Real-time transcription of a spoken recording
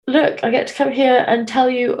look, I get to come here and tell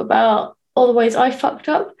you about all the ways I fucked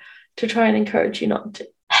up to try and encourage you not to.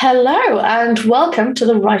 Hello and welcome to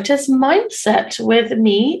the Writer's Mindset with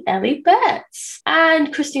me, Ellie Betts.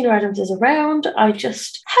 And Christina Adams is around. I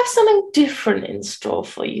just have something different in store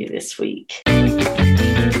for you this week.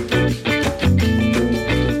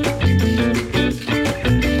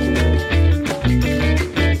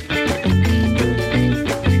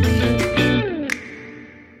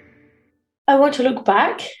 I want to look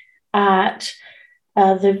back at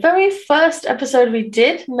the very first episode we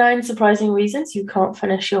did, 9 Surprising Reasons You Can't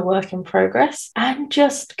Finish Your Work in Progress, and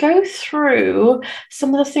just go through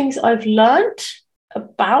some of the things I've learned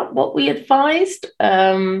about what we advised,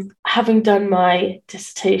 having done my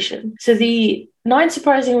dissertation. So the 9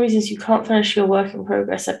 Surprising Reasons You Can't Finish Your Work in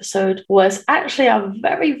Progress episode was actually our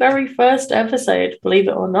very, very first episode, believe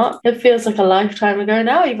it or not. It feels like a lifetime ago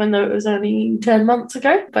now, even though it was only 10 months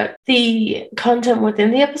ago. But the content within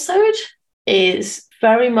the episode is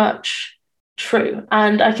very much true.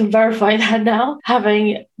 And I can verify that now,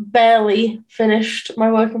 having barely finished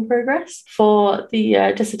my work in progress for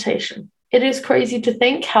the dissertation. It is crazy to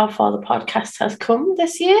think how far the podcast has come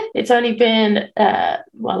this year. It's only been,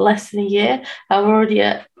 less than a year. I'm already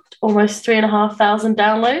at almost 3,500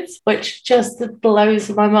 downloads, which just blows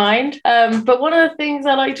my mind. But one of the things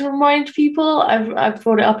I like to remind people, I've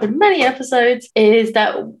brought it up in many episodes, is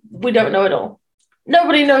that we don't know it all.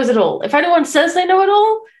 Nobody knows it all. If anyone says they know it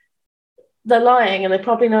all, they're lying, and they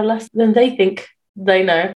probably know less than they think they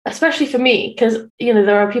know, especially for me, because,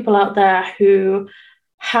 there are people out there who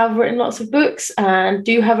have written lots of books and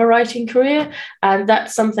do have a writing career, and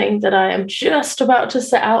that's something that I am just about to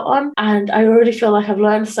set out on, and I already feel like I've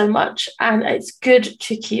learned so much, and it's good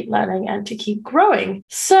to keep learning and to keep growing.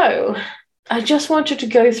 So I just wanted to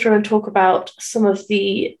go through and talk about some of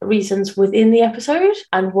the reasons within the episode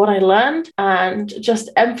and what I learned, and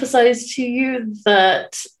just emphasize to you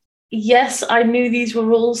that yes, I knew these were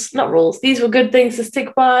these were good things to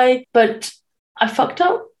stick by, but I fucked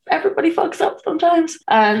up. Everybody fucks up sometimes.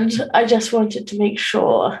 And I just wanted to make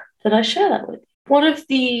sure that I share that with you. One of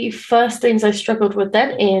the first things I struggled with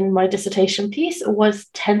then in my dissertation piece was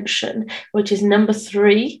tension, which is number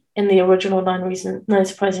 3 in the original 9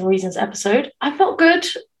 Surprising Reasons episode. I'm not good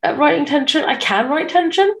at writing tension. I can write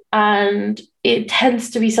tension, and it tends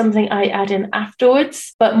to be something I add in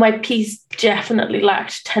afterwards, but my piece definitely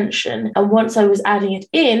lacked tension. And once I was adding it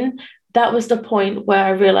in, that was the point where I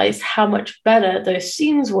realized how much better those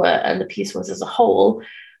scenes were and the piece was as a whole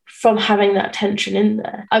from having that tension in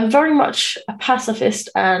there. I'm very much a pacifist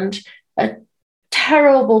and a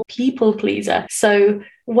terrible people pleaser. So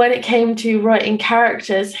when it came to writing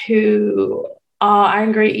characters who are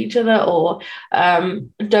angry at each other or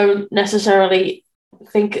don't necessarily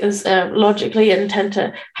think as logically and tend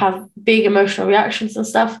to have big emotional reactions and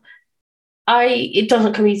stuff, it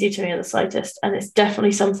doesn't come easy to me in the slightest, and it's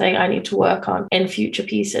definitely something I need to work on in future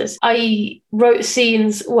pieces. I wrote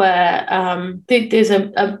scenes where there's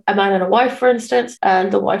a man and a wife, for instance,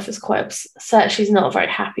 and the wife is quite upset. She's not very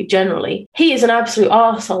happy generally. He is an absolute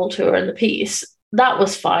arsehole to her in the piece. That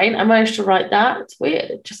was fine. I managed to write that. It's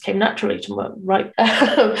weird. It just came naturally to write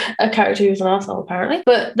a character who's an arsehole, apparently.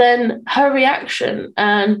 But then her reaction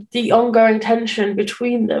and the ongoing tension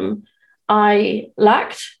between them, I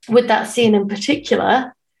lacked with that scene in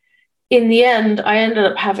particular. In the end, I ended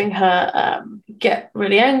up having her get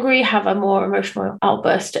really angry, have a more emotional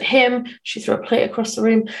outburst at him. She threw a plate across the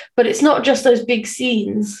room. But it's not just those big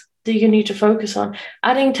scenes that you need to focus on.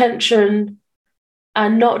 Adding tension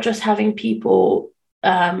and not just having people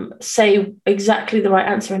say exactly the right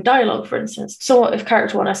answer in dialogue, for instance. So if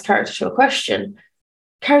character 1 asks character 2 a question,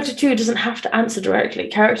 character 2 doesn't have to answer directly.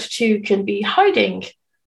 Character 2 can be hiding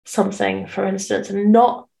something, for instance, and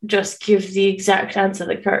not just give the exact answer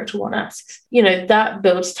that character 1 asks. That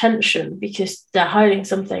builds tension because they're hiding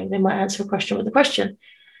something. They might answer a question with a question.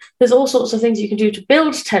 There's all sorts of things you can do to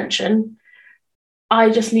build tension. I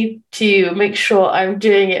just need to make sure I'm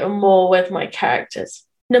doing it more with my characters.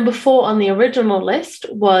 Number 4 on the original list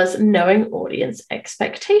was knowing audience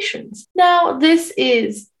expectations. Now, this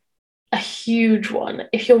is a huge one.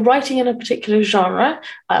 If you're writing in a particular genre,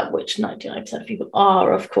 which 99% of people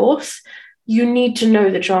are, of course, you need to know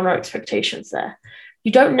the genre expectations there.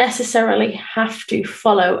 You don't necessarily have to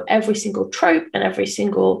follow every single trope and every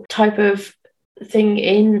single type of thing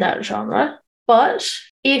in that genre. But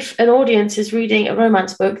if an audience is reading a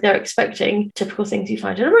romance book, they're expecting typical things you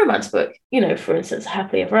find in a romance book. For instance,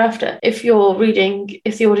 Happily Ever After. If the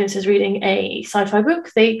audience is reading a sci-fi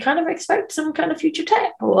book, they kind of expect some kind of future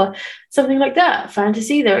tech or something like that.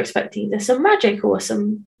 Fantasy, they're expecting there's some magic or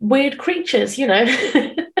some weird creatures,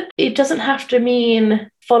 It doesn't have to mean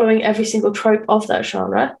following every single trope of that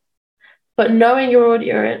genre, but knowing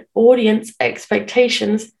your audience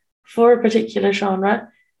expectations for a particular genre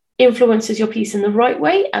influences your piece in the right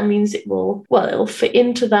way and means it'll fit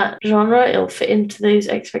into that genre, it'll fit into those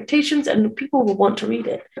expectations, and people will want to read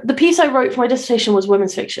it. The piece I wrote for my dissertation was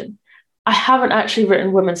women's fiction. I haven't actually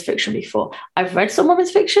written women's fiction before. I've read some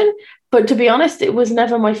women's fiction, but to be honest, it was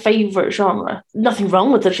never my favorite genre. Nothing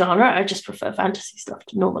wrong with the genre, I just prefer fantasy stuff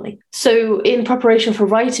normally. So in preparation for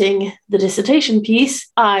writing the dissertation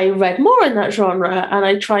piece, I read more in that genre and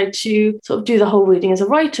I tried to sort of do the whole reading as a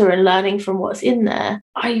writer and learning from what's in there.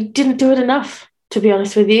 I didn't do it enough, to be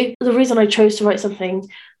honest with you. The reason I chose to write something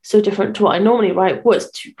so different to what I normally write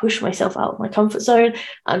was to push myself out of my comfort zone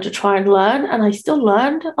and to try and learn. And I still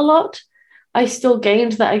learned a lot. I still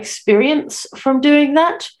gained that experience from doing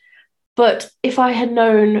that. But if I had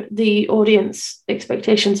known the audience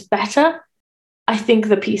expectations better, I think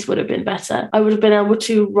the piece would have been better. I would have been able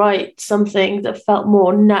to write something that felt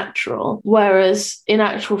more natural. Whereas in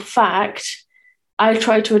actual fact, I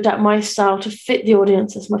tried to adapt my style to fit the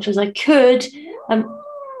audience as much as I could. And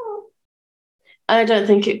I don't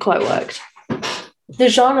think it quite worked. The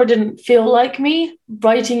genre didn't feel like me.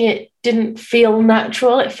 Writing it didn't feel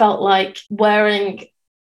natural. It felt like wearing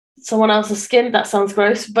someone else's skin. That sounds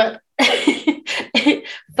gross, but it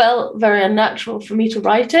felt very unnatural for me to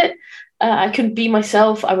write it. I couldn't be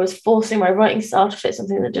myself. I was forcing my writing style to fit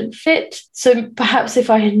something that didn't fit. So perhaps if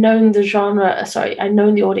I had known I'd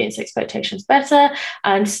known the audience expectations better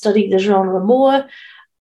and studied the genre more,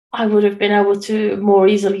 I would have been able to more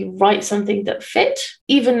easily write something that fit.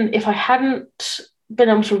 Even if I hadn't been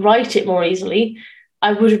able to write it more easily,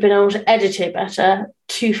 I would have been able to edit it better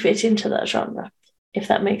to fit into that genre, if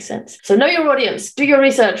that makes sense. So know your audience, do your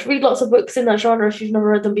research, read lots of books in that genre if you've never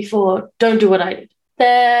read them before. Don't do what I did.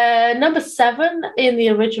 The number 7 in the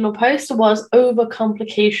original post was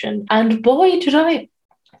overcomplication. And boy, did I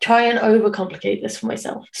try and overcomplicate this for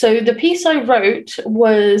myself. So the piece I wrote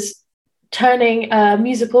was turning a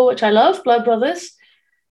musical, which I love, Blood Brothers,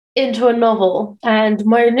 into a novel. And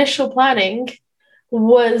my initial planning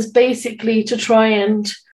was basically to try and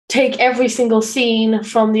take every single scene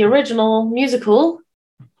from the original musical,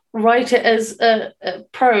 write it as a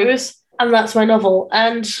prose, and that's my novel.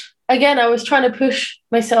 And again, I was trying to push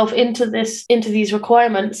myself into these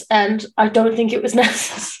requirements, and I don't think it was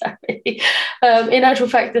necessary. In actual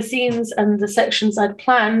fact, the scenes and the sections I'd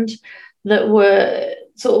planned that were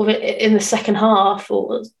sort of in the second half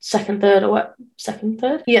or second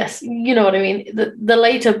third? Yes, you know what I mean. The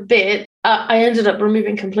later bit, I ended up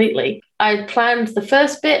removing completely. I planned the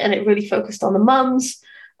first bit and it really focused on the mums.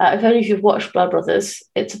 If only if you've watched Blood Brothers,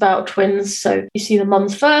 it's about twins. So you see the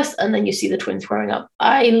mums first and then you see the twins growing up.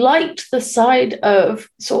 I liked the side of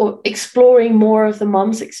sort of exploring more of the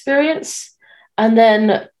mums experience. And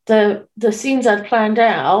then the scenes I'd planned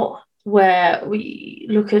out where we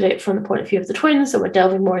look at it from the point of view of the twins and we're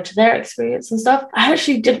delving more into their experience and stuff, I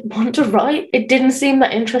actually didn't want to write. It didn't seem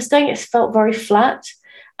that interesting. It felt very flat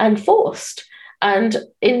and forced. And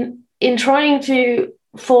in trying to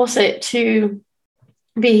force it to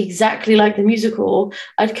be exactly like the musical,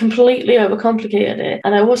 I'd completely overcomplicated it.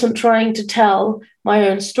 And I wasn't trying to tell my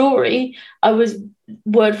own story. I was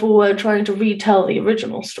word for word trying to retell the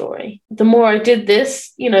original story. The more I did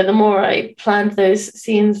this, the more I planned those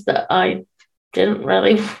scenes that I didn't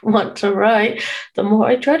really want to write, the more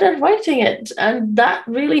I dreaded writing it. And that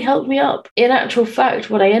really helped me up. In actual fact,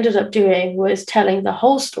 what I ended up doing was telling the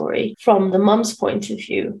whole story from the mum's point of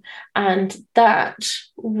view. And that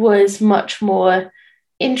was much more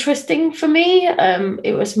interesting for me.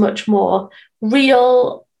 It was much more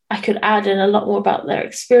real. I could add in a lot more about their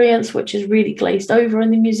experience, which is really glazed over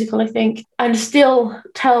in the musical, I think, and still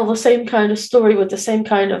tell the same kind of story with the same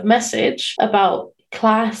kind of message about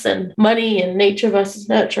class and money and nature versus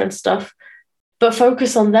nurture and stuff, but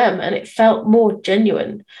focus on them. And it felt more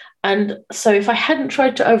genuine. And so if I hadn't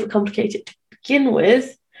tried to overcomplicate it to begin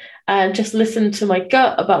with and just listened to my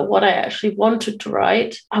gut about what I actually wanted to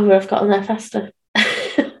write, I would have gotten there faster.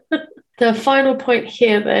 The final point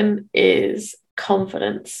here then is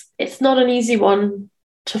confidence. It's not an easy one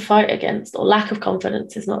to fight against, or lack of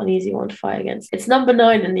confidence is not an easy one to fight against. It's number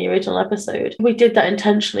 9 in the original episode. We did that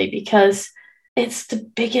intentionally because it's the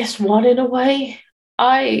biggest one in a way.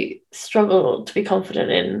 I struggle to be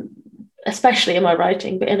confident in, especially in my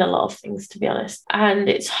writing, but in a lot of things, to be honest. And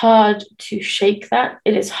it's hard to shake that.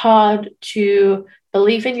 It is hard to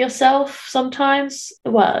believe in yourself sometimes.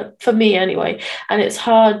 Well, for me anyway. And it's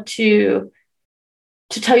hard to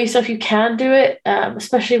tell yourself you can do it,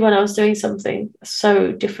 especially when I was doing something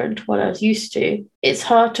so different to what I was used to. It's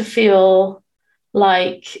hard to feel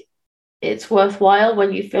like it's worthwhile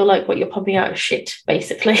when you feel like what you're pumping out is shit,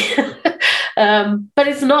 basically. But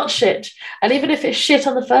it's not shit. And even if it's shit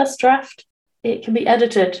on the first draft, it can be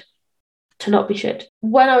edited to not be shit.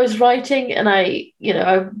 When I was writing and I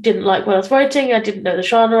didn't like what I was writing, I didn't know the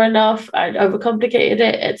genre enough, I overcomplicated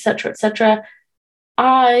it, etc., etc.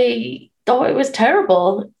 I thought it was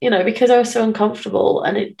terrible, because I was so uncomfortable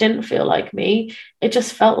and it didn't feel like me. It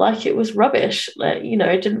just felt like it was rubbish. Like,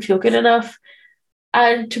 it didn't feel good enough.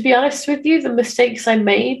 And to be honest with you, the mistakes I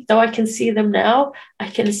made, though I can see them now, I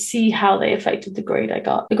can see how they affected the grade I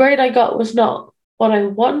got. The grade I got was not what I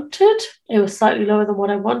wanted. It was slightly lower than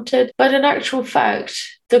what I wanted. But in actual fact,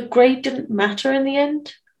 the grade didn't matter in the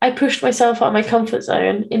end. I pushed myself out of my comfort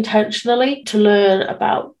zone intentionally to learn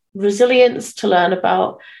about resilience, to learn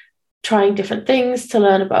about trying different things, to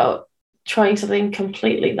learn about trying something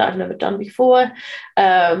completely that I've never done before,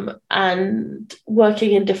 and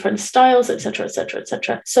working in different styles, etc., etc.,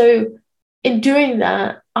 etc. So in doing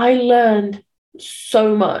that, I learned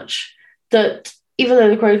so much that even though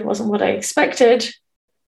the grade wasn't what I expected,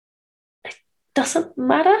 it doesn't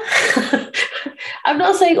matter. I'm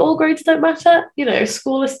not saying all grades don't matter.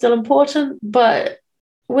 School is still important, but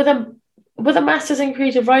with a master's in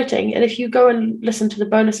creative writing, and if you go and listen to the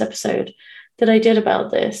bonus episode that I did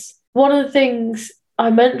about this, one of the things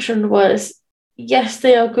I mentioned was, yes,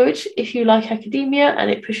 they are good if you like academia and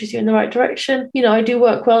it pushes you in the right direction. I do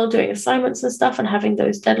work well doing assignments and stuff and having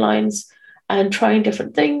those deadlines and trying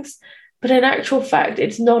different things. But in actual fact,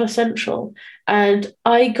 it's not essential. And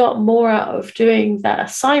I got more out of doing that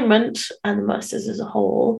assignment and the masters as a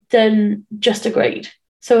whole than just a grade.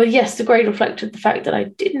 So yes, the grade reflected the fact that I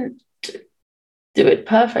didn't do it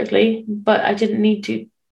perfectly, but I didn't need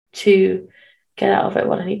to get out of it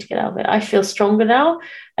what I need to get out of it. I feel stronger now.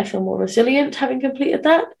 I feel more resilient having completed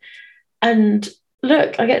that. And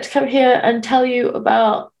look, I get to come here and tell you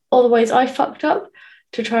about all the ways I fucked up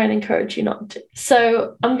to try and encourage you not to.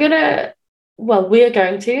 So we're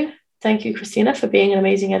going to, thank you, Christina, for being an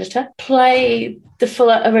amazing editor, play the full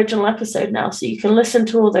original episode now so you can listen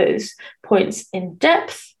to all those points in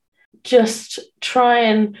depth. Just try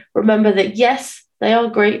and remember that, yes, they are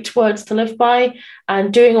great words to live by,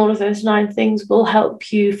 and doing all of those 9 things will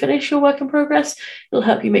help you finish your work in progress. It'll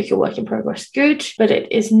help you make your work in progress good, but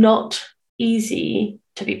it is not easy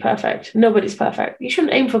to be perfect. Nobody's perfect. You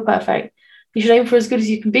shouldn't aim for perfect. You should aim for as good as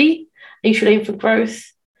you can be, and you should aim for growth,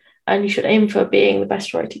 and you should aim for being the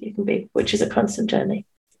best writer you can be, which is a constant journey.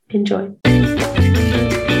 Enjoy.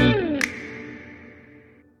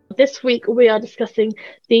 This week, we are discussing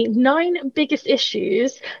the 9 biggest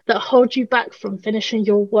issues that hold you back from finishing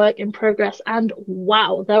your work in progress. And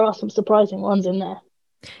wow, there are some surprising ones in there.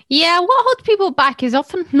 Yeah, what holds people back is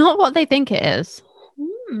often not what they think it is.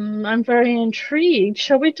 I'm very intrigued.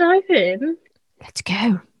 Shall we dive in? Let's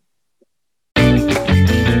go.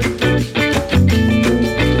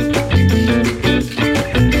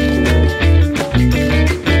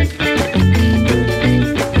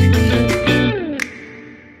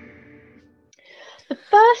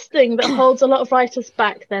 First thing that holds a lot of writers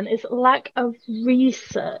back then is lack of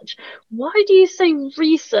research. Why do you say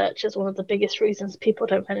research is one of the biggest reasons people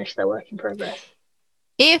don't finish their work in progress?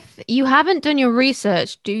 If you haven't done your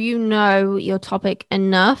research, do you know your topic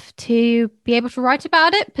enough to be able to write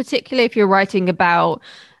about it? Particularly if you're writing about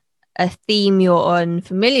a theme you're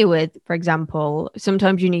unfamiliar with, for example,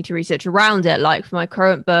 sometimes you need to research around it. Like for my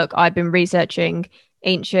current book, I've been researching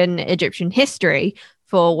ancient Egyptian history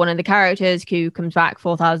for one of the characters who comes back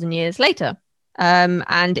 4,000 years later.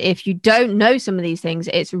 And if you don't know some of these things,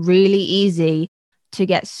 it's really easy to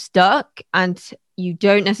get stuck, and you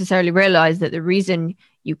don't necessarily realize that the reason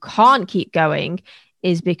you can't keep going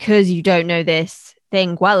is because you don't know this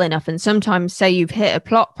thing well enough. And sometimes, say you've hit a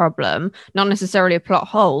plot problem, not necessarily a plot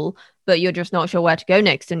hole, but you're just not sure where to go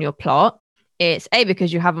next in your plot. It's A,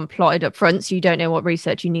 because you haven't plotted up front, so you don't know what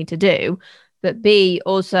research you need to do. But B,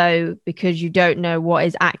 also because you don't know what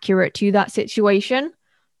is accurate to that situation.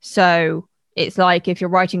 So it's like if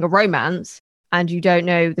you're writing a romance and you don't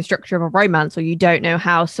know the structure of a romance, or you don't know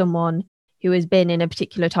how someone who has been in a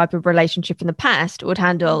particular type of relationship in the past would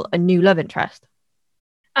handle a new love interest.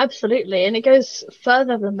 Absolutely. And it goes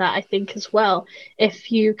further than that, I think, as well.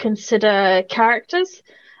 If you consider characters,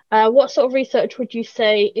 what sort of research would you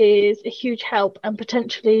say is a huge help and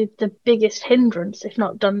potentially the biggest hindrance if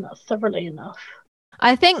not done thoroughly enough?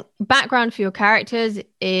 I think background for your characters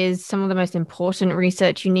is some of the most important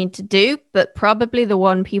research you need to do, but probably the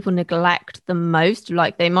one people neglect the most.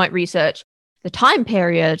 Like they might research the time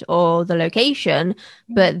period or the location,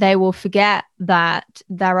 but they will forget that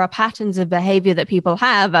there are patterns of behavior that people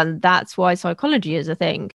have, and that's why psychology is a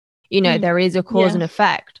thing. There is a cause and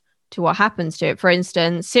effect to what happens to it. For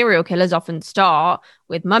instance, serial killers often start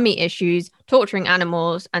with mummy issues, torturing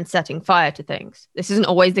animals, and setting fire to things. This isn't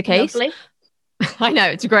always the case. Lovely. I know,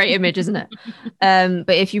 it's a great image, isn't it?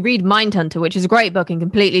 But if you read Mindhunter, which is a great book and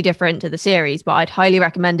completely different to the series, but I'd highly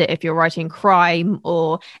recommend it if you're writing crime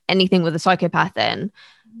or anything with a psychopath in,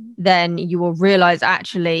 then you will realize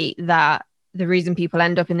actually that the reason people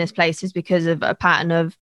end up in this place is because of a pattern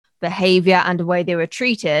of behavior and the way they were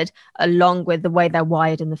treated, along with the way they're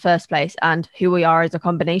wired in the first place. And who we are is a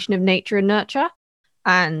combination of nature and nurture.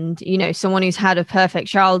 And, someone who's had a perfect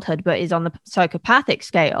childhood but is on the psychopathic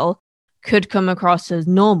scale could come across as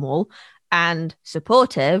normal and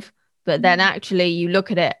supportive, but then actually you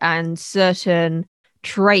look at it and certain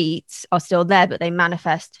traits are still there, but they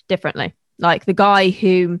manifest differently. Like the guy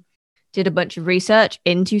who did a bunch of research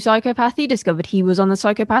into psychopathy discovered he was on the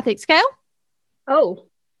psychopathic scale. Oh,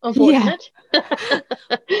 unfortunate. Yeah.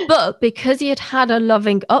 But because he had a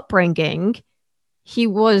loving upbringing, he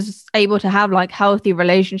was able to have like healthy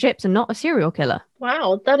relationships and not a serial killer.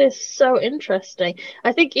 Wow, that is so interesting.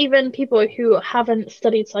 I think even people who haven't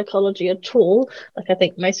studied psychology at all, like I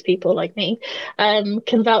think most people like me,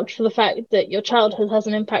 can vouch for the fact that your childhood has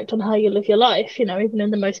an impact on how you live your life. Even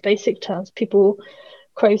in the most basic terms, people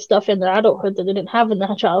crave stuff in their adulthood that they didn't have in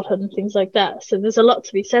their childhood and things like that. So there's a lot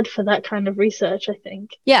to be said for that kind of research, I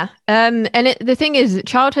think. Yeah. The thing is,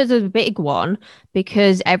 childhood is a big one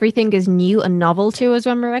because everything is new and novel to us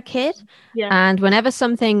when we're a kid. Yeah. And whenever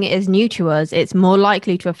something is new to us, it's more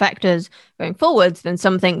likely to affect us going forwards than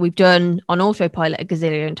something we've done on autopilot a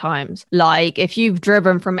gazillion times. Like if you've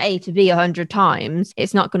driven from A to B 100 times,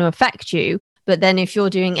 it's not going to affect you. But then if you're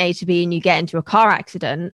doing A to B and you get into a car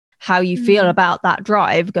accident, how you feel about that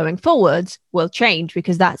drive going forwards will change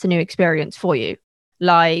because that's a new experience for you.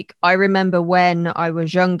 Like I remember when I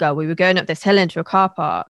was younger, we were going up this hill into a car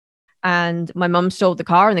park and my mum stalled the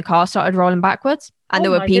car and the car started rolling backwards. And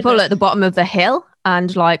there were people at the bottom of the hill.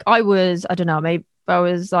 And like I was, I don't know, maybe I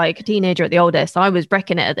was like a teenager at the oldest. I was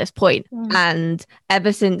wrecking it at this point. And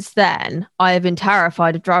ever since then, I have been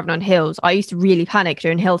terrified of driving on hills. I used to really panic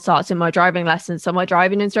during hill starts in my driving lessons. So my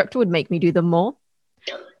driving instructor would make me do them more.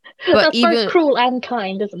 But that's both cruel and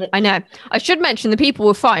kind, isn't it? I know. I should mention the people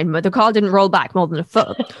were fine, but the car didn't roll back more than a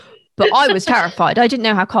foot. But I was terrified. I didn't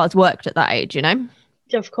know how cars worked at that age,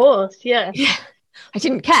 Of course, yeah. I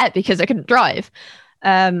didn't care because I couldn't drive.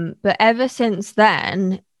 But ever since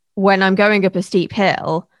then, when I'm going up a steep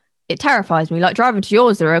hill, it terrifies me. Like driving to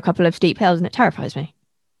yours, there are a couple of steep hills and it terrifies me.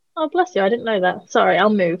 Oh, bless you. I didn't know that. Sorry,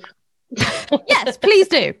 I'll move. Yes, please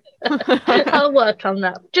do. I'll work on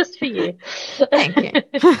that just for you. Thank you.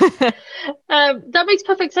 That makes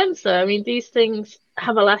perfect sense, though. I mean, these things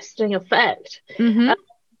have a lasting effect. The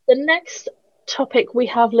next topic we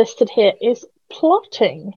have listed here is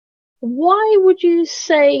plotting. Why would you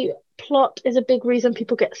say plot is a big reason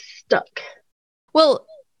people get stuck? Well,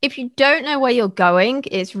 if you don't know where you're going,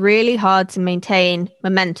 it's really hard to maintain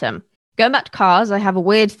momentum. Going back to cars, I have a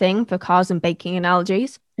weird thing for cars and baking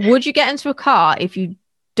analogies. Would you get into a car if you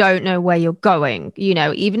don't know where you're going?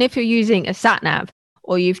 Even if you're using a sat nav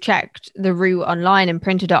or you've checked the route online and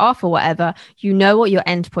printed it off or whatever, you know what your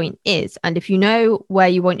end point is. And if you know where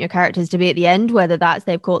you want your characters to be at the end, whether that's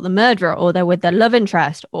they've caught the murderer or they're with their love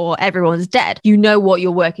interest or everyone's dead, you know what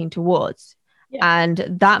you're working towards. Yeah. And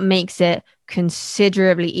that makes it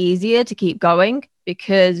considerably easier to keep going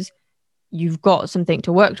because you've got something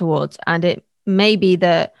to work towards. And it may be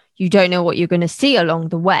that you don't know what you're going to see along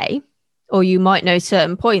the way, or you might know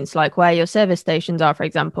certain points like where your service stations are, for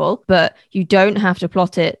example, but you don't have to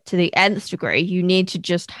plot it to the nth degree. You need to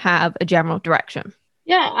just have a general direction.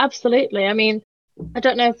 Yeah, absolutely. I mean, I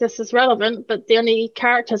don't know if this is relevant, but the only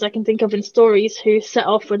characters I can think of in stories who set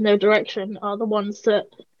off with no direction are the ones that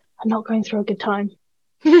are not going through a good time.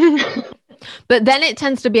 But then it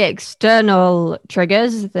tends to be external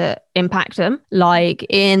triggers that impact them. Like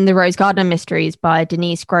in the Rose Garden Mysteries by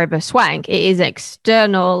Denise Grover Swank, it is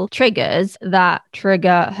external triggers that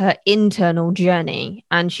trigger her internal journey.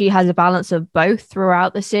 And she has a balance of both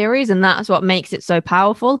throughout the series. And that's what makes it so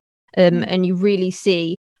powerful. And you really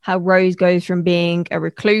see how Rose goes from being a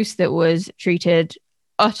recluse that was treated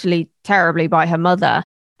utterly terribly by her mother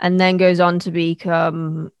and then goes on to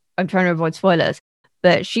become, I'm trying to avoid spoilers,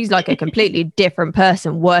 but she's like a completely different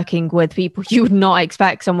person working with people you would not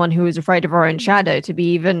expect someone who is afraid of her own shadow to be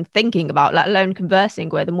even thinking about, let alone conversing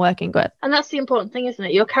with and working with. And that's the important thing, isn't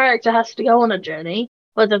it? Your character has to go on a journey,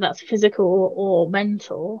 whether that's physical or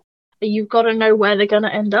mental. You've got to know where they're going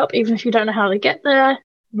to end up, even if you don't know how to get there.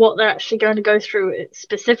 what they're actually going to go through it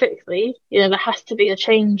specifically, there has to be a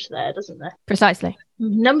change there, doesn't there? Precisely.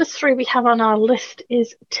 Number 3 we have on our list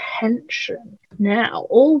is tension. Now,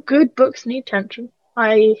 all good books need tension.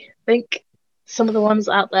 I think some of the ones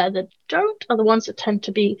out there that don't are the ones that tend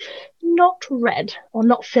to be not read or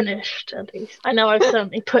not finished, at least. I know I've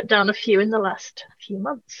certainly put down a few in the last few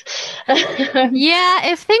months. Yeah,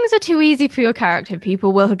 if things are too easy for your character,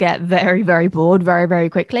 people will get very, very bored very, very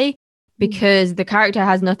quickly because the character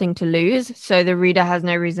has nothing to lose. So the reader has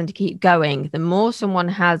no reason to keep going. The more someone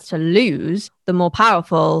has to lose, the more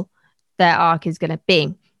powerful their arc is going to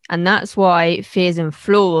be. And that's why fears and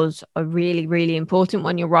flaws are really, really important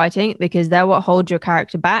when you're writing, because they're what holds your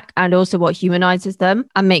character back and also what humanizes them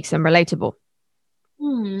and makes them relatable.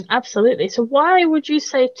 Absolutely. So why would you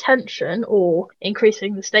say tension, or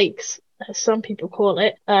increasing the stakes, as some people call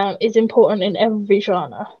it, is important in every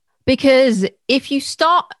genre? Because if you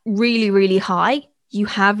start really, really high, you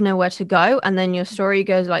have nowhere to go, and then your story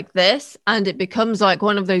goes like this, and it becomes like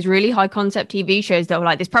one of those really high concept TV shows that are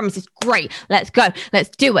like, this premise is great, let's go, let's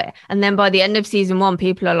do it. And then by the end of season 1,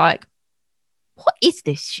 people are like, what is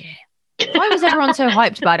this shit? Why was everyone so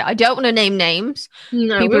hyped about it? I don't want to name names.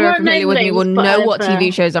 No, people who are familiar with me will know what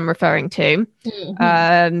TV shows I'm referring to.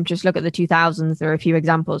 Just look at the 2000s. There are a few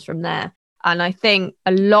examples from there. And I think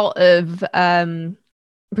a lot of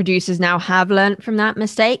producers now have learned from that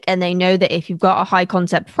mistake, and they know that if you've got a high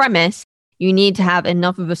concept premise, you need to have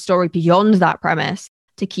enough of a story beyond that premise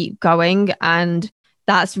to keep going. And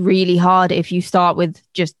that's really hard if you start with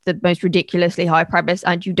just the most ridiculously high premise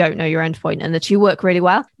and you don't know your end point. And the two work really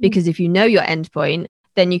well, because if you know your end point,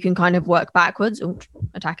 then you can kind of work backwards. Oh,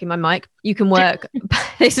 attacking my mic. You can work.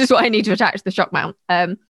 This is what I need to attach the shock mount.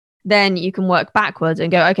 Then you can work backwards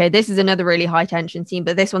and go, okay, this is another really high tension scene,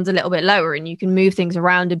 but this one's a little bit lower, and you can move things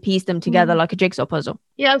around and piece them together like a jigsaw puzzle.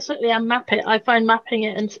 Yeah, absolutely. And map it. I find mapping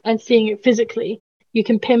it and seeing it physically, you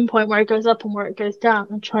can pinpoint where it goes up and where it goes down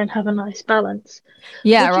and try and have a nice balance.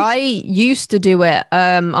 Yeah, I used to do it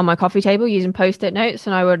on my coffee table using post-it notes,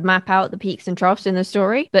 and I would map out the peaks and troughs in the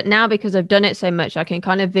story. But now, because I've done it so much, I can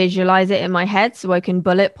kind of visualize it in my head, so I can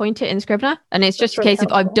bullet point it in Scrivener. And it's just a case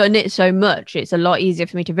of I've done it so much, it's a lot easier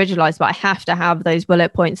for me to visualize, but I have to have those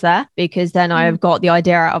bullet points there, because then I've got the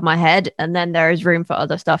idea out of my head, and then there is room for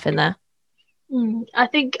other stuff in there. I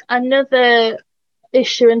think another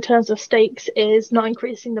issue in terms of stakes is not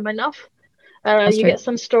increasing them enough. You get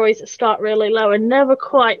some stories that start really low and never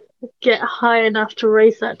quite get high enough to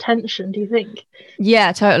raise that tension, do you think?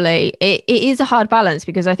 Yeah, totally. It is a hard balance,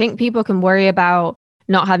 because I think people can worry about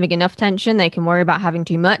not having enough tension. They can worry about having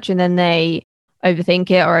too much, and then they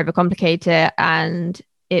overthink it or overcomplicate it, and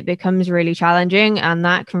it becomes really challenging, and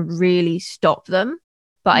that can really stop them.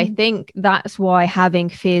 But I think that's why having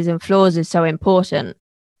fears and flaws is so important,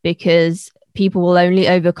 because people will only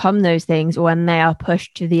overcome those things when they are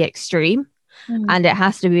pushed to the extreme. And it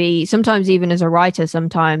has to be, sometimes even as a writer,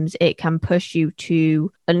 sometimes it can push you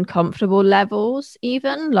to uncomfortable levels.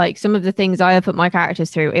 Even like some of the things I have put my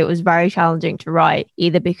characters through, it was very challenging to write,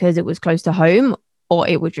 either because it was close to home or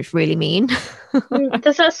it was just really mean.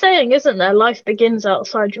 There's that saying, isn't there? Life begins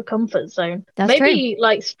outside your comfort zone. That's maybe true.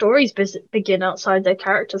 Like stories begin outside their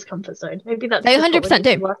character's comfort zone. Maybe that's they 100%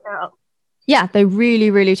 do. Work out. Yeah, they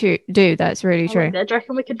really, really do. That's really true. Like that. Do you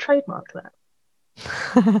reckon we can trademark that?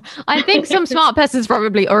 I think some smart person's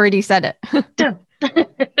probably already said it. Done.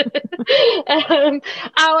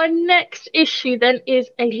 Our next issue then is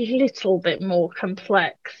a little bit more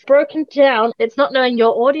complex. Broken down, it's not knowing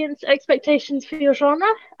your audience expectations for your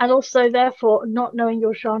genre, and also therefore not knowing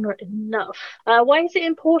your genre enough. Why is it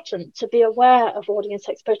important to be aware of audience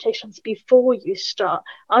expectations before you start?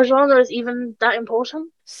 Are genres even that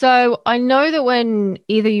important? So I know that when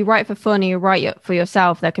either you write for fun or you write for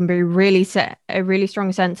yourself, there can be a really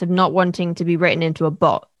strong sense of not wanting to be written into a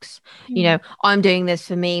box. You know, I'm doing this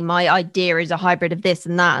for me. My idea is a hybrid of this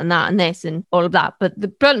and that and that and this and all of that. But the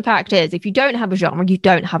blunt fact is, if you don't have a genre, you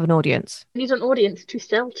don't have an audience. You need an audience to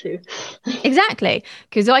sell to. Exactly.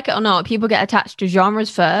 Because like it or not, people get attached to genres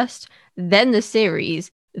first, then the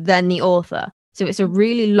series, then the author. So it's a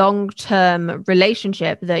really long-term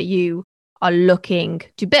relationship that you are looking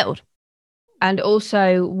to build. And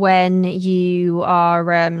also when you are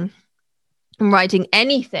writing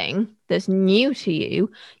anything that's new to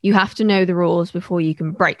you, you have to know the rules before you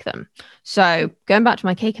can break them. So going back to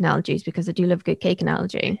my cake analogies, because I do love a good cake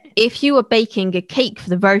analogy. If you are baking a cake for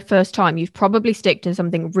the very first time, you'd probably stick to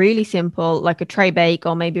something really simple, like a tray bake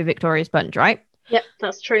or maybe a Victoria sponge, right? Yep,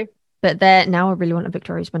 that's true. But now I really want a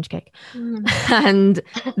Victoria sponge cake. And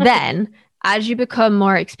then As you become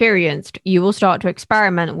more experienced, you will start to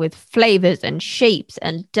experiment with flavors and shapes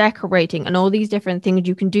and decorating and all these different things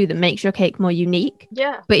you can do that makes your cake more unique.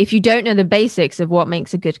 Yeah. But if you don't know the basics of what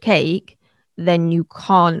makes a good cake, then you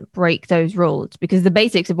can't break those rules, because the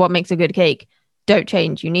basics of what makes a good cake don't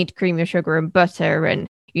change. You need to cream your sugar and butter, and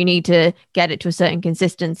you need to get it to a certain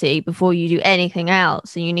consistency before you do anything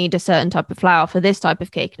else. And you need a certain type of flour for this type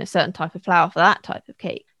of cake and a certain type of flour for that type of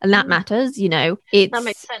cake. And that matters, That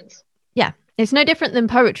makes sense. Yeah, it's no different than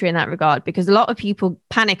poetry in that regard, because a lot of people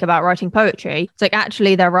panic about writing poetry. It's like,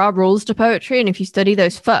 actually, there are rules to poetry. And if you study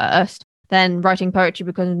those first, then writing poetry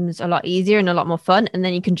becomes a lot easier and a lot more fun. And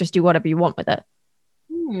then you can just do whatever you want with it.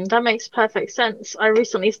 That makes perfect sense. I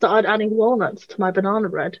recently started adding walnuts to my banana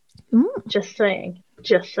bread. Just saying.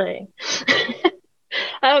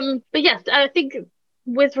 But yes, I think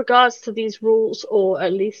with regards to these rules, or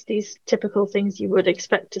at least these typical things you would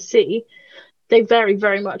expect to see, they vary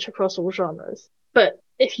very much across all genres. But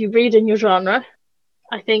if you read in your genre,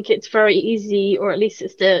 I think it's very easy, or at least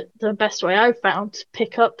it's the best way I've found, to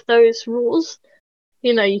pick up those rules.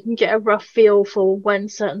 You know, you can get a rough feel for when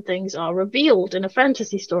certain things are revealed in a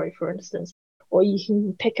fantasy story, for instance, or you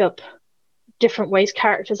can pick up different ways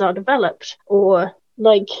characters are developed, or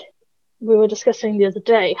like we were discussing the other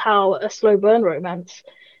day, how a slow burn romance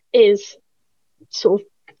is sort of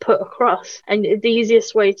put across. And the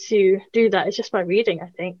easiest way to do that is just by reading, I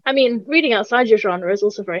think. I mean, reading outside your genre is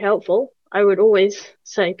also very helpful. I would always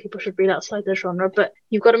say people should read outside their genre, but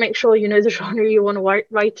you've got to make sure you know the genre you want to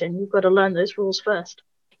write in. You've got to learn those rules first.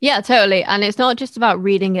 Yeah, totally. And it's not just about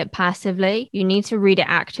reading it passively. You need to read it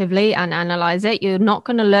actively and analyze it. You're not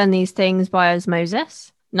going to learn these things by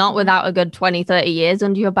osmosis, not without a good 20, 30 years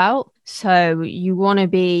under your belt. So you want to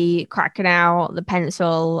be cracking out the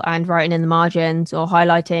pencil and writing in the margins or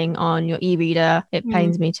highlighting on your e-reader. It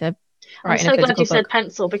pains me to write in a I'm so glad physical you said book.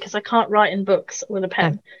 pencil, because I can't write in books with a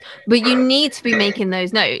pen. No. But you need to be making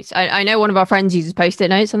those notes. I know one of our friends uses post-it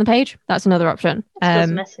notes on the page. That's another option.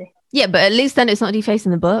 It's messy. Yeah, but at least then it's not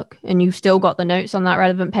defacing the book and you've still got the notes on that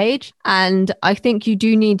relevant page. And I think you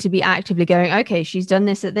do need to be actively going, okay, she's done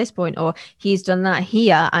this at this point, or he's done that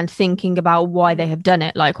here, and thinking about why they have done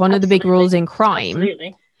it. Like, one of the big rules in crime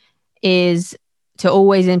is to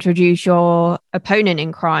always introduce your opponent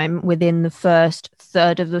in crime within the first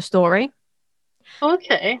third of the story.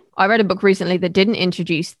 Okay. I read a book recently that didn't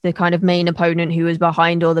introduce the kind of main opponent who was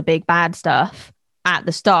behind all the big bad stuff at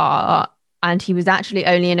the start. And he was actually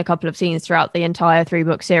only in a couple of scenes throughout the entire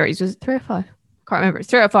 3-book series. Was it 3 or 5? Can't remember. It's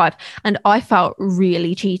 3 or 5. And I felt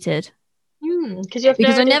really cheated. Because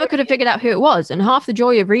I never could have figured out who it was. And half the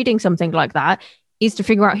joy of reading something like that is to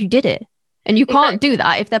figure out who did it. And you can't do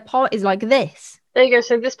that if their part is like this. There you go.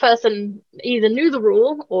 So this person either knew the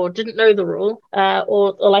rule or didn't know the rule,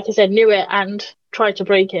 or like I said, knew it and tried to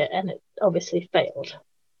break it, and it obviously failed.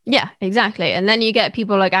 Yeah, exactly. And then you get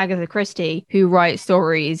people like Agatha Christie who write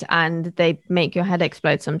stories and they make your head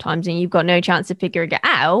explode sometimes, and you've got no chance of figuring it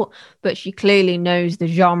out, but she clearly knows the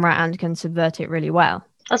genre and can subvert it really well.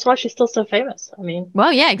 That's why she's still so famous. I mean,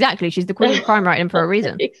 well, yeah, exactly. She's the queen of crime writing for a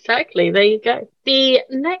reason. Exactly. There you go. The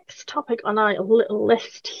next topic on our little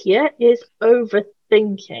list here is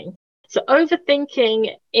overthinking. So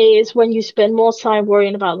overthinking is when you spend more time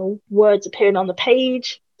worrying about the words appearing on the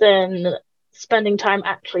page than spending time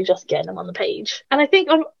actually just getting them on the page. And I think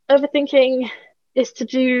overthinking is to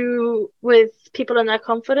do with people and their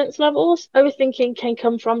confidence levels. Overthinking can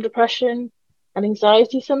come from depression and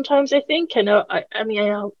anxiety sometimes, I think. I know,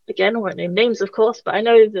 again, I won't name names, of course, but I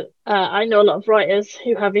know that I know a lot of writers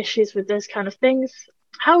who have issues with those kind of things.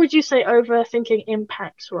 How would you say overthinking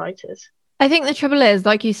impacts writers? I think the trouble is,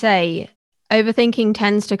 like you say, overthinking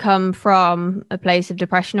tends to come from a place of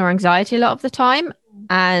depression or anxiety a lot of the time.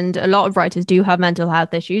 And a lot of writers do have mental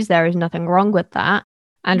health issues. There is nothing wrong with that.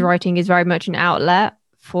 And writing is very much an outlet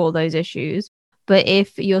for those issues. But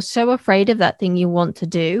if you're so afraid of that thing you want to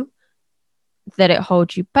do that it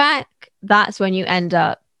holds you back, that's when you end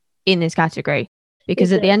up in this category.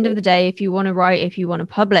 Because at the end of the day, if you want to write, if you want to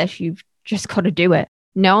publish, you've just got to do it.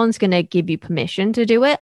 No one's going to give you permission to do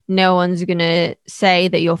it. No one's going to say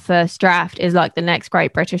that your first draft is like the next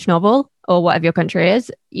great British novel or whatever your country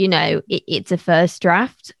is. You know, it's a first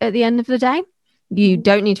draft at the end of the day. You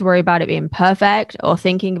don't need to worry about it being perfect or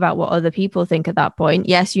thinking about what other people think at that point.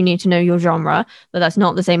 Yes, you need to know your genre, but that's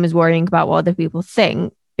not the same as worrying about what other people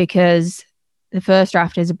think, because the first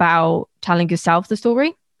draft is about telling yourself the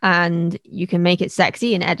story, and you can make it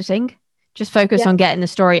sexy in editing. Just focus on getting the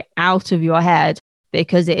story out of your head,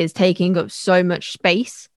 because it is taking up so much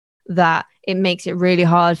space that it makes it really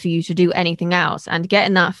hard for you to do anything else. And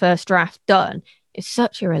getting that first draft done is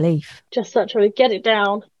such a relief. Just such a relief. Get it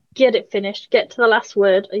down. get it finished, get to the last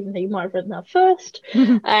word, even though you might have written that first,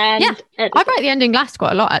 Yeah, and I edit write it. the ending last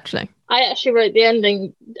quite a lot, actually. I actually wrote the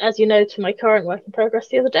ending, as you know, to my current work in progress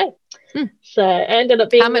the other day. So it ended up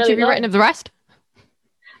being How much really have you written long. of the rest?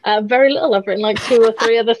 Very little. I've written like 2 or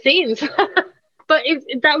 3 other scenes. But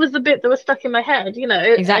that was the bit that was stuck in my head, you know.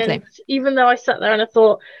 Exactly. And even though I sat there and I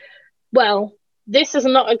thought, well, this is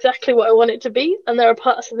not exactly what I want it to be, and there are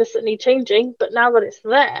parts of this that need changing, but now that it's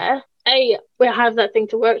there, A, we have that thing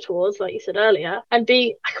to work towards, like you said earlier, and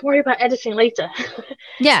B, I can worry about editing later.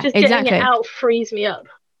 Yeah, Just getting it exactly. out frees me up.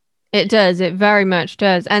 It does. It very much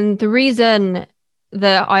does. And the reason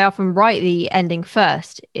that I often write the ending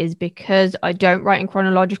first is because I don't write in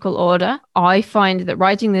chronological order. I find that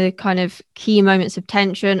writing the kind of key moments of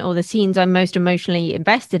tension or the scenes I'm most emotionally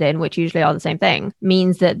invested in, which usually are the same thing,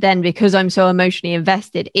 means that then because I'm so emotionally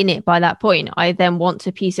invested in it by that point, I then want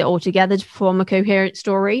to piece it all together to form a coherent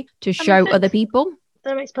story to show other people.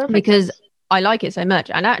 That makes perfect because sense. I like it so much.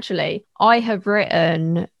 And actually, I have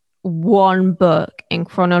written one book in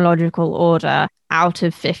chronological order out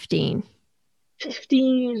of 15.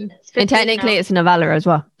 15. It's And 15 technically, now. it's a novella as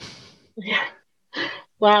well. Yeah.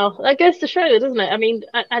 Wow, that goes to show, doesn't it? I mean,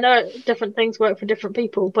 I know different things work for different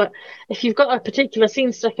people, but if you've got a particular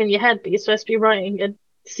scene stuck in your head, but you're supposed to be writing a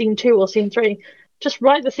scene 2 or scene 3, just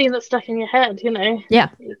write the scene that's stuck in your head, you know? Yeah.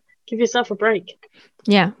 Give yourself a break.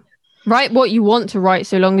 Yeah. Write what you want to write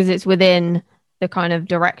so long as it's within the kind of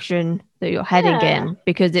direction that you're heading Yeah, in,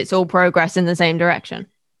 because it's all progress in the same direction.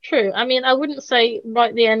 true. I mean, I wouldn't say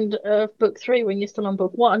write the end of book 3 when you're still on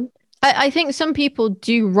book 1. I think some people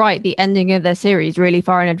do write the ending of their series really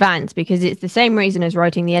far in advance because it's the same reason as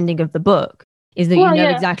writing the ending of the book is that you Well, know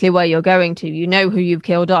yeah, exactly where you're going to. You know who you've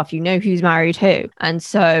killed off. You know who's married who. And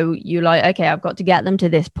so you're like, okay, I've got to get them to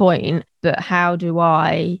this point, but how do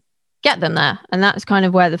I get them there? And that's kind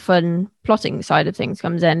of where the fun plotting side of things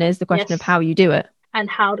comes in, is the question of yes. how you do it. And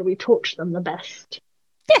how do we torture them the best?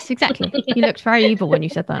 Yes, exactly. You looked very evil when you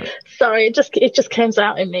said that. Sorry, it just comes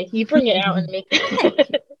out in me. You bring it out in me.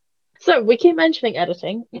 So we keep mentioning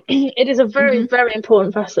editing. It is a very, Mhm. very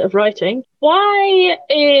important facet of writing. Why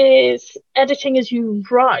is editing as you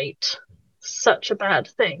write such a bad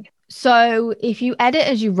thing? So if you edit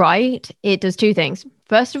as you write, it does two things.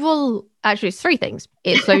 First of all, actually, it's three things.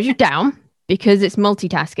 It slows you down because it's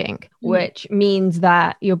multitasking, which means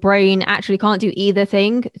that your brain actually can't do either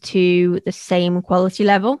thing to the same quality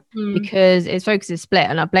level because its focus is split,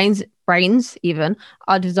 and our brains even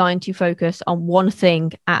are designed to focus on one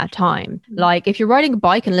thing at a time. Like if you're riding a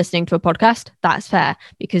bike and listening to a podcast, that's fair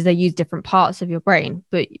because they use different parts of your brain.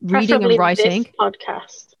 But reading and Preferably writing, this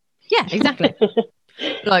podcast. yeah, exactly.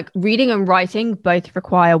 Like reading and writing both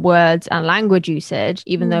require words and language usage,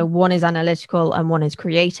 even though one is analytical and one is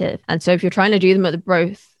creative. And so if you're trying to do them at the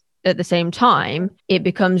both at the same time, it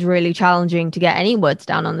becomes really challenging to get any words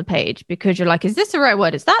down on the page because you're like, is this the right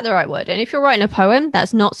word? Is that the right word? And if you're writing a poem,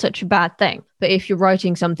 that's not such a bad thing. But if you're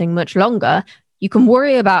writing something much longer, you can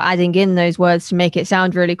worry about adding in those words to make it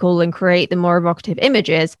sound really cool and create the more evocative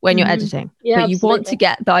images when you're editing. Yeah, but you want to absolutely.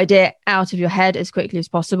 get the idea out of your head as quickly as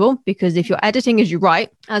possible because if you're editing as you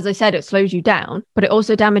write, as I said, it slows you down, but it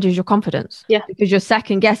also damages your confidence. Yeah. Because you're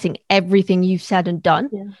second guessing everything you've said and done.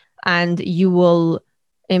 Yeah. And you will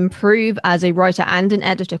improve as a writer and an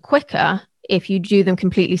editor quicker if you do them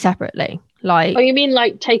completely separately. Like, Oh, you mean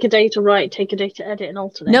like take a day to write, take a day to edit and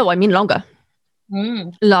alternate? no, I mean longer.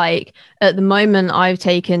 Like at the moment, I've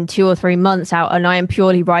taken 2 or 3 months out and I am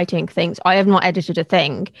purely writing things. I have not edited a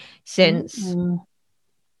thing since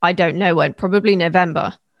I don't know when, probably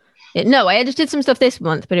November. No, I edited some stuff this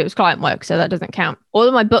month, but it was client work, so that doesn't count. All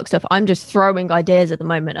of my book stuff, I'm just throwing ideas at the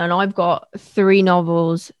moment, and I've got 3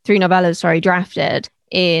 novellas, sorry, drafted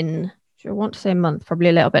in, I want to say a month, probably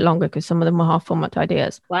a little bit longer because some of them were half format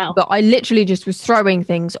ideas. Wow. But I literally just was throwing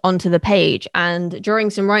things onto the page. And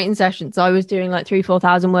during some writing sessions, I was doing like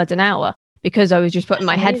 4,000 words an hour because I was just putting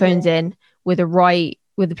my headphones in with a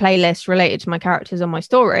playlist related to my characters on my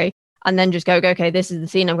story. And then just go, okay, this is the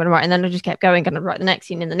scene I'm going to write. And then I just kept going and I'd write the next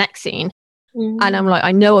scene in the next scene. And I'm like,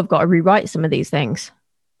 I know I've got to rewrite some of these things,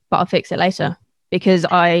 but I'll fix it later because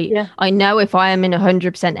I know if I am in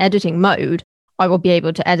 100% editing mode, I will be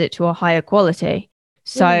able to edit to a higher quality.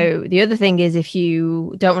 So the other thing is if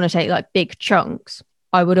you don't want to take like big chunks,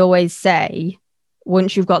 I would always say,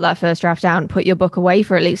 once you've got that first draft down, put your book away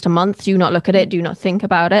for at least a month. Do not look at it. Do not think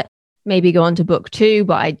about it. Maybe go on to book 2,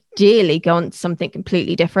 but ideally go on to something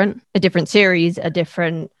completely different, a different series, a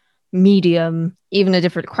different medium, even a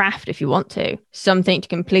different craft if you want to, something to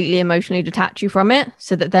completely emotionally detach you from it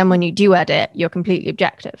so that then when you do edit, you're completely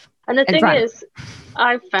objective. And the thing is,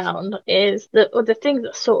 I've found is that the thing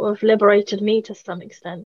that sort of liberated me to some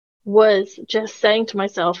extent was just saying to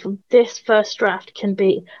myself, this first draft can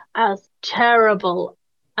be as terrible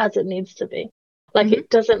as it needs to be. Like, it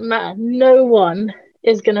doesn't matter. No one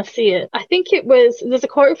is going to see it. I think there's a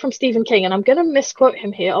quote from Stephen King, and I'm going to misquote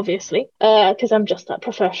him here, obviously, because I'm just that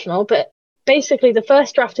professional. But basically, the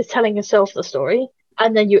first draft is telling yourself the story,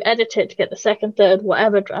 and then you edit it to get the second, third,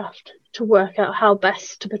 whatever draft to work out how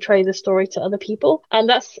best to portray the story to other people. And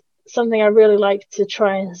that's something I really like to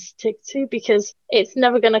try and stick to, because it's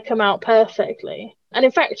never going to come out perfectly. And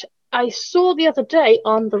in fact, I saw the other day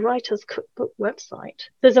on the Writer's Cookbook website,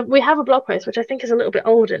 we have a blog post, which I think is a little bit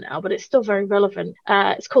older now, but it's still very relevant.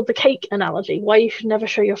 It's called The Cake Analogy, why you should never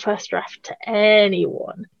show your first draft to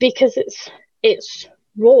anyone, because it's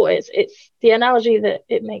raw. It's the analogy that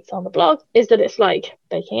it makes on the blog is that it's like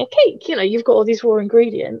baking a cake. You've got all these raw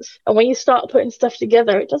ingredients, and when you start putting stuff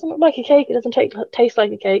together, it doesn't look like a cake, it doesn't taste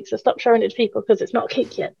like a cake, so stop showing it to people because it's not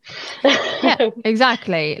cake yet. Yeah,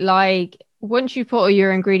 exactly. Like, once you put all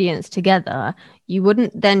your ingredients together, you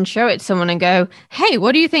wouldn't then show it to someone and go, hey,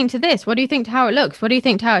 what do you think to this? What do you think to how it looks? What do you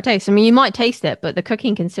think to how it tastes? I mean, you might taste it, but the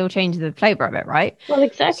cooking can still change the flavor of it, right? Well,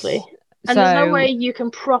 exactly. And there's no way you can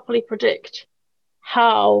properly predict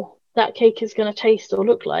how that cake is going to taste or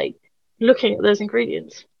look like looking at those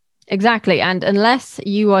ingredients. Exactly. And unless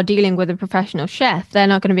you are dealing with a professional chef, they're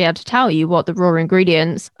not going to be able to tell you what the raw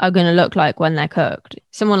ingredients are going to look like when they're cooked.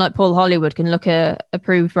 Someone like Paul Hollywood can look at a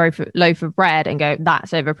approved loaf of bread and go,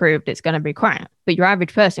 that's overapproved, it's going to be crap. But your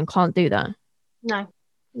average person can't do that. No.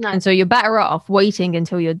 And so you're better off waiting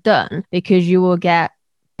until you're done, because you will get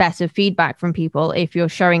better feedback from people if you're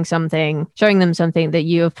showing them something that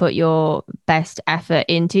you have put your best effort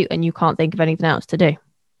into and you can't think of anything else to do.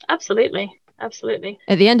 Absolutely.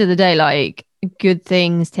 At the end of the day, like, good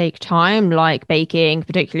things take time, like baking,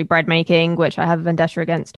 particularly bread making, which I have a vendetta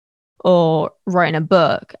against, or writing a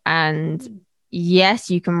book. And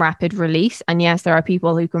yes, you can rapid release. And yes, there are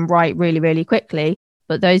people who can write really, really quickly,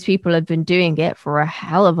 but those people have been doing it for a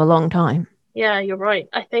hell of a long time. Yeah, you're right.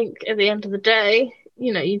 I think at the end of the day,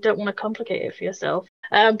 you don't want to complicate it for yourself.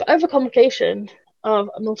 But overcomplication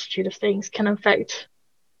of a multitude of things can affect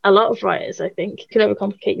a lot of writers, I think. You can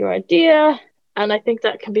overcomplicate your idea, and I think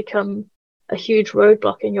that can become a huge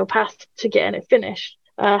roadblock in your path to getting it finished.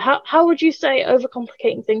 How would you say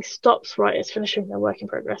overcomplicating things stops writers finishing their work in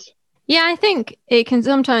progress? Yeah, I think it can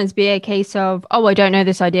sometimes be a case of, oh, I don't know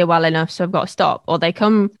this idea well enough, so I've got to stop. Or they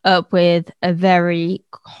come up with a very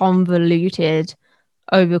convoluted,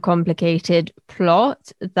 overcomplicated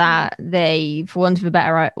plot that they, for want of a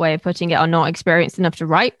better way of putting it, are not experienced enough to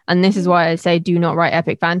write. And this is why I say do not write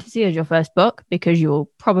epic fantasy as your first book, because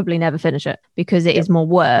you'll probably never finish it, because it is more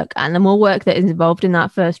work. And the more work that is involved in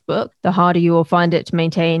that first book, the harder you will find it to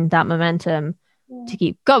maintain that momentum to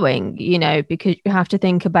keep going, because you have to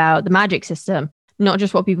think about the magic system, not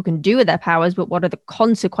just what people can do with their powers, but what are the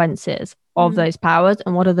consequences of those powers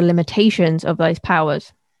and what are the limitations of those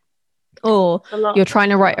powers. Or you're trying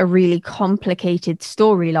to write a really complicated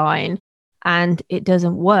storyline and it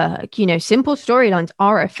doesn't work. Simple storylines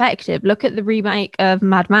are effective. Look at the remake of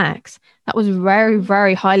Mad Max. That was very,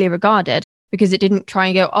 very highly regarded because it didn't try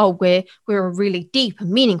and go, oh, we're a really deep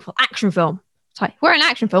and meaningful action film. It's like, we're an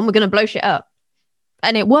action film, we're going to blow shit up.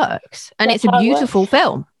 And it works. And it's a beautiful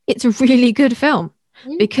film. It's a really good film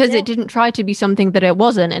because it didn't try to be something that it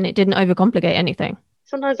wasn't, and it didn't overcomplicate anything.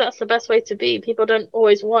 Sometimes that's the best way to be. People don't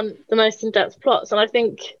always want the most in-depth plots. And I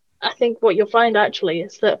think what you'll find actually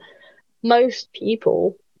is that most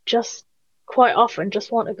people just quite often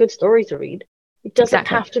just want a good story to read. It doesn't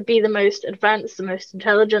have to be the most advanced, the most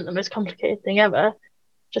intelligent, the most complicated thing ever.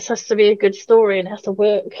 It just has to be a good story and it has to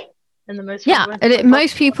work.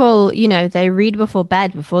 Most people, they read before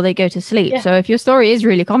bed, before they go to sleep. So if your story is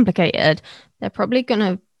really complicated, it's probably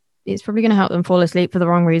gonna help them fall asleep for the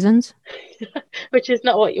wrong reasons. Which is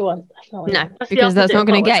not what you want. That's not what you want. Because that's not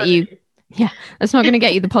going to get you. Yeah, that's not going to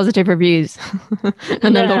get you the positive reviews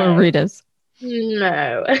and a lot of readers.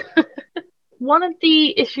 No. One of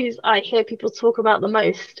the issues I hear people talk about the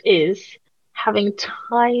most is having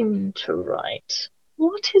time to write.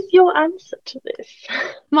 What is your answer to this?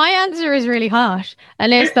 My answer is really harsh.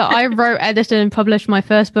 And it's that I wrote, edited, and published my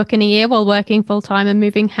first book in a year while working full-time and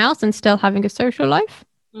moving house and still having a social life.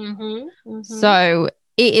 So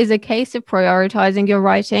it is a case of prioritizing your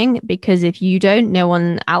writing, because if you don't, no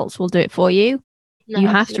one else will do it for you. You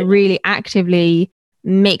have to really actively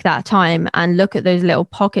make that time and look at those little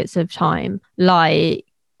pockets of time. Like,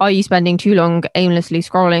 are you spending too long aimlessly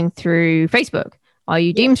scrolling through Facebook? Are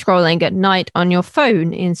you doom scrolling at night on your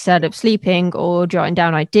phone instead of sleeping or jotting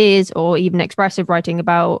down ideas or even expressive writing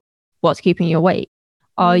about what's keeping you awake?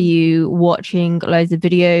 Are you watching loads of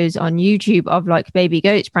videos on YouTube of like baby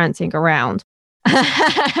goats prancing around?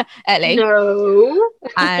 Ellie. No.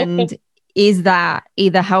 And is that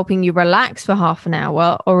either helping you relax for half an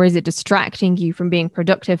hour, or is it distracting you from being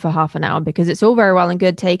productive for half an hour? Because it's all very well and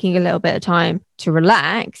good taking a little bit of time to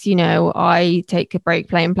relax. You know, I take a break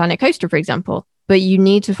playing Planet Coaster, for example, but you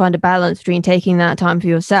need to find a balance between taking that time for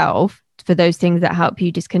yourself for those things that help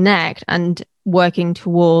you disconnect and working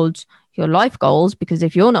towards your life goals. Because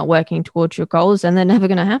if you're not working towards your goals, then they're never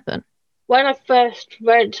going to happen. When I first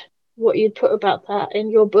read what you'd put about that in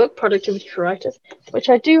your book, Productivity for Writers, which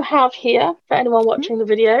I do have here for anyone watching the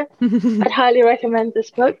video, I'd highly recommend this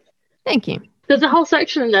book. Thank you. There's a whole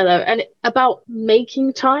section in there, though, and about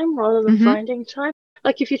making time rather than finding time.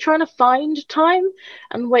 Like, if you're trying to find time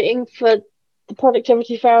and waiting for the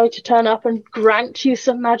productivity fairy to turn up and grant you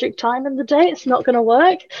some magic time in the day, it's not going to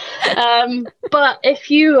work. But if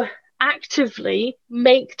you actively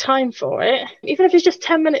make time for it, even if it's just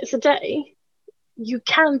 10 minutes a day, you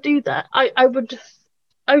can do that. I would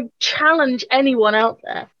challenge anyone out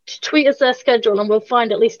there to tweet us their schedule and we'll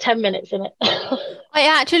find at least 10 minutes in it. I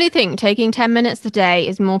actually think taking 10 minutes a day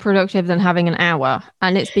is more productive than having an hour.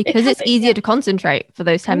 And it's because it's easier to concentrate for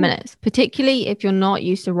those 10 minutes, particularly if you're not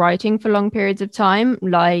used to writing for long periods of time.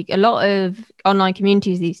 Like, a lot of online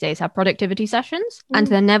communities these days have productivity sessions and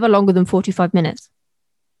they're never longer than 45 minutes.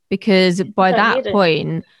 Because by that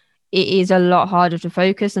point, it is a lot harder to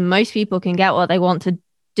focus, and most people can get what they want to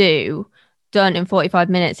do done in 45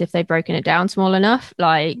 minutes if they've broken it down small enough.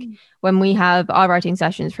 Like, when we have our writing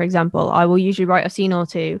sessions, for example, I will usually write a scene or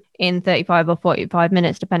two in 35 or 45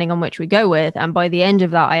 minutes, depending on which we go with. And by the end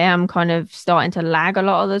of that, I am kind of starting to lag a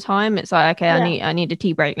lot of the time. It's like, okay, I need a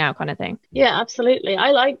tea break now, kind of thing. Yeah, absolutely.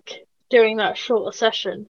 I like doing that shorter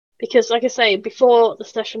session because, like I say, before the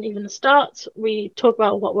session even starts, we talk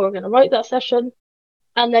about what we're going to write that session.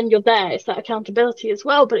 And then you're there. It's that accountability as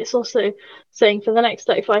well. But it's also saying for the next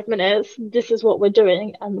 35 minutes, this is what we're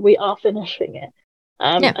doing and we are finishing it.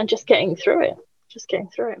 And just getting through it.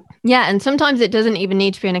 Yeah, and sometimes it doesn't even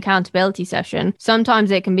need to be an accountability session.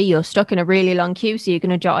 Sometimes it can be you're stuck in a really long queue, so you're going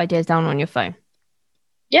to jot ideas down on your phone.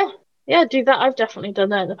 Yeah, do that. I've definitely done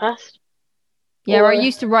that in the past. Yeah, I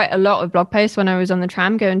used to write a lot of blog posts when I was on the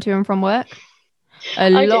tram going to and from work. A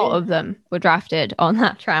lot of them were drafted on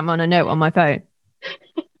that tram on a note on my phone.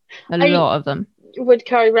 A lot of them. Would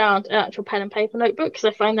carry around an actual pen and paper notebook because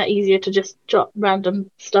I find that easier to just jot random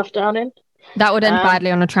stuff down in. That would end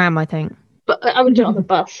badly on a tram, I think. But I would do it on the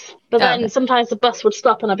bus. But then sometimes the bus would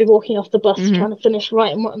stop and I'd be walking off the bus trying to finish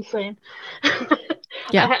writing what I'm saying.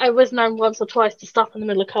 I was known once or twice to stop in the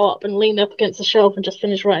middle of co-op and lean up against the shelf and just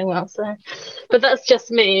finish writing what I'm saying. But that's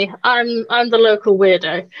just me. I'm the local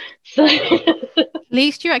weirdo. So at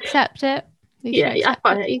least you accept it. You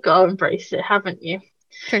got to embrace it, haven't you?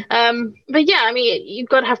 True. But yeah, I mean, you've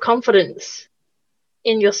got to have confidence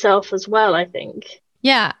in yourself as well, I think.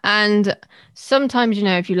 Yeah, and sometimes, you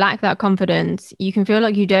know, if you lack that confidence, you can feel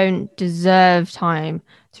like you don't deserve time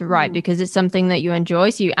to write because it's something that you enjoy.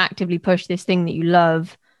 So you actively push this thing that you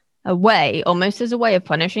love away, almost as a way of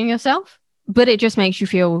punishing yourself. But it just makes you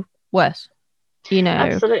feel worse, you know.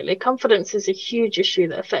 Absolutely. Confidence is a huge issue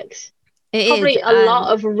that affects a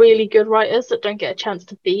lot of really good writers that don't get a chance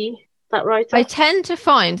to be that writer. I tend to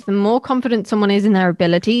find the more confident someone is in their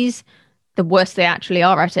abilities, the worse they actually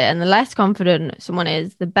are at it. And the less confident someone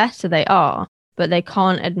is, the better they are. But they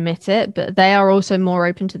can't admit it. But they are also more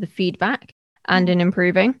open to the feedback and in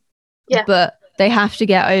improving. Yeah. But they have to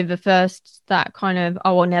get over first that kind of,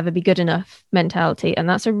 I'll never be good enough mentality. And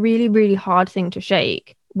that's a really, really hard thing to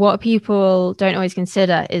shake. What people don't always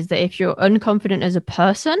consider is that if you're unconfident as a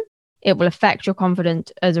person, it will affect your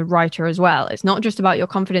confidence as a writer as well. It's not just about your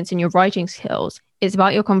confidence in your writing skills. It's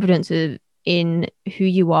about your confidence in who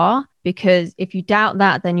you are. Because if you doubt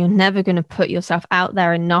that, then you're never going to put yourself out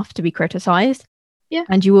there enough to be criticized. Yeah.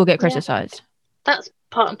 And you will get criticized. That's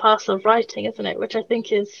part and parcel of writing, isn't it? Which I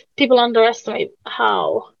think is, people underestimate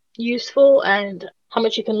how useful and how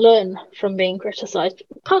much you can learn from being criticized.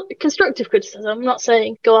 Constructive criticism. I'm not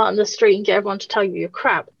saying go out on the street and get everyone to tell you you're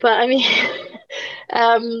crap. But I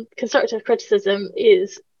mean, constructive criticism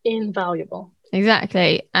is invaluable.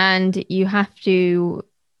 Exactly. And you have to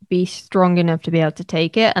be strong enough to be able to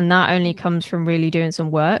take it, and that only comes from really doing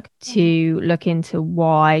some work to look into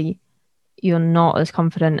why you're not as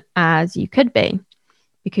confident as you could be,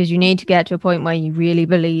 because you need to get to a point where you really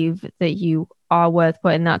believe that you are worth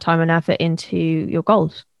putting that time and effort into your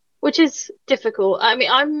goals, which is difficult. I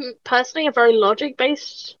mean, I'm personally a very logic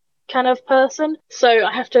based kind of person, so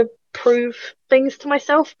I have to prove things to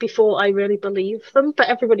myself before I really believe them. But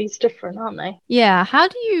everybody's different, aren't they? Yeah. How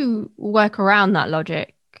do you work around that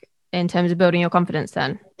logic in terms of building your confidence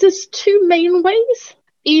then? There's two main ways.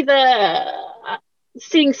 Either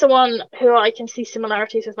seeing someone who I can see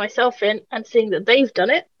similarities with myself in and seeing that they've done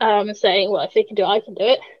it, and saying, well, if they can do it, I can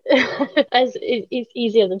do it. As it's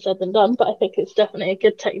easier than said than done, but I think it's definitely a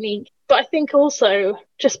good technique. But I think also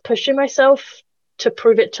just pushing myself to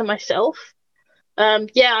prove it to myself.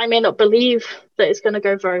 Yeah, I may not believe that it's going to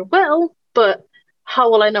go very well, but how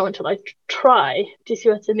will I know until I try? Do you see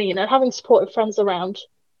what I mean? And having supportive friends around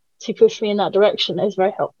to push me in that direction is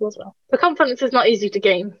very helpful as well. The confidence is not easy to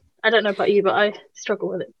gain. I don't know about you, but I struggle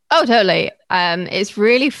with it. Oh, totally. It's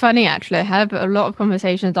really funny, actually. I have a lot of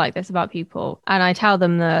conversations like this about people, and I tell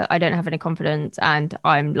them that I don't have any confidence and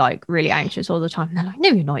I'm like really anxious all the time. And they're like, no,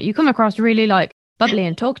 you're not. You come across really like bubbly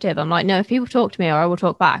and talkative. I'm like, no, if people talk to me, or I will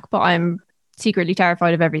talk back, but I'm secretly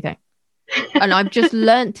terrified of everything. And I've just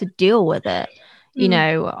learned to deal with it. You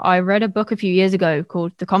know, I read a book a few years ago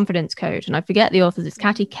called The Confidence Code, and I forget the authors. It's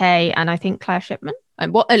Catty Kay and I think Claire Shipman.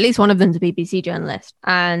 And at least one of them's a BBC journalist.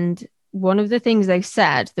 And one of the things they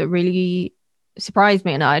said that really surprised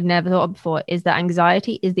me and I'd never thought of before is that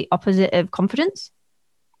anxiety is the opposite of confidence.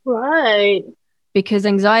 Right. Because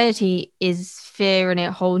anxiety is fear and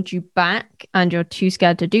it holds you back and you're too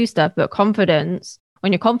scared to do stuff. But confidence,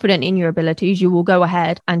 when you're confident in your abilities, you will go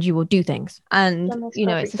ahead and you will do things. And, you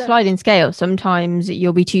know, it's a sliding scale. Sometimes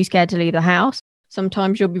you'll be too scared to leave the house.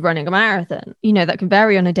 Sometimes you'll be running a marathon. You know, that can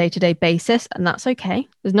vary on a day-to-day basis, and that's okay.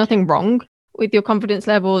 There's nothing wrong with your confidence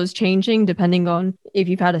levels changing depending on if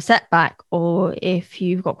you've had a setback, or if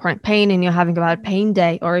you've got chronic pain and you're having a bad pain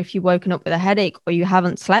day, or if you've woken up with a headache, or you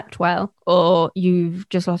haven't slept well, or you've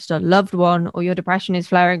just lost a loved one, or your depression is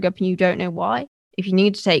flaring up and you don't know why. If you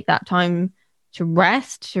need to take that time to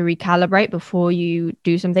rest, to recalibrate before you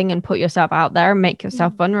do something and put yourself out there and make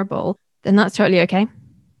yourself vulnerable, then that's totally okay.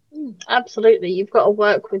 Absolutely. You've got to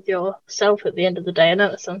work with yourself at the end of the day. I know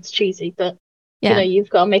that sounds cheesy, but you know, you've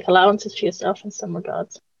got to make allowances for yourself in some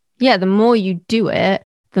regards. Yeah, the more you do it,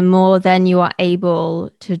 the more then you are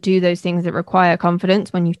able to do those things that require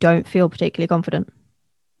confidence when you don't feel particularly confident.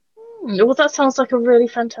 Well, that sounds like a really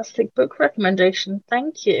fantastic book recommendation.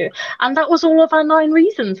 Thank you. And that was all of our 9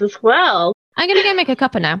 reasons as well. I'm going to go make a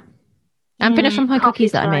cuppa now. I'm finished with my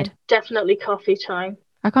cookies that I made. Definitely coffee time.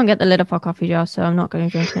 I can't get the lid off our coffee jar, so I'm not going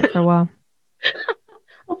to drink it for a while.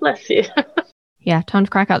 Oh, bless you. Yeah, time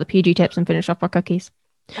to crack out the PG tips and finish off our cookies.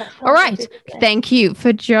 All right. Thank you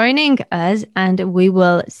for joining us, and we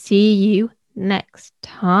will see you next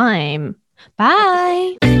time.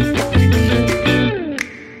 Bye.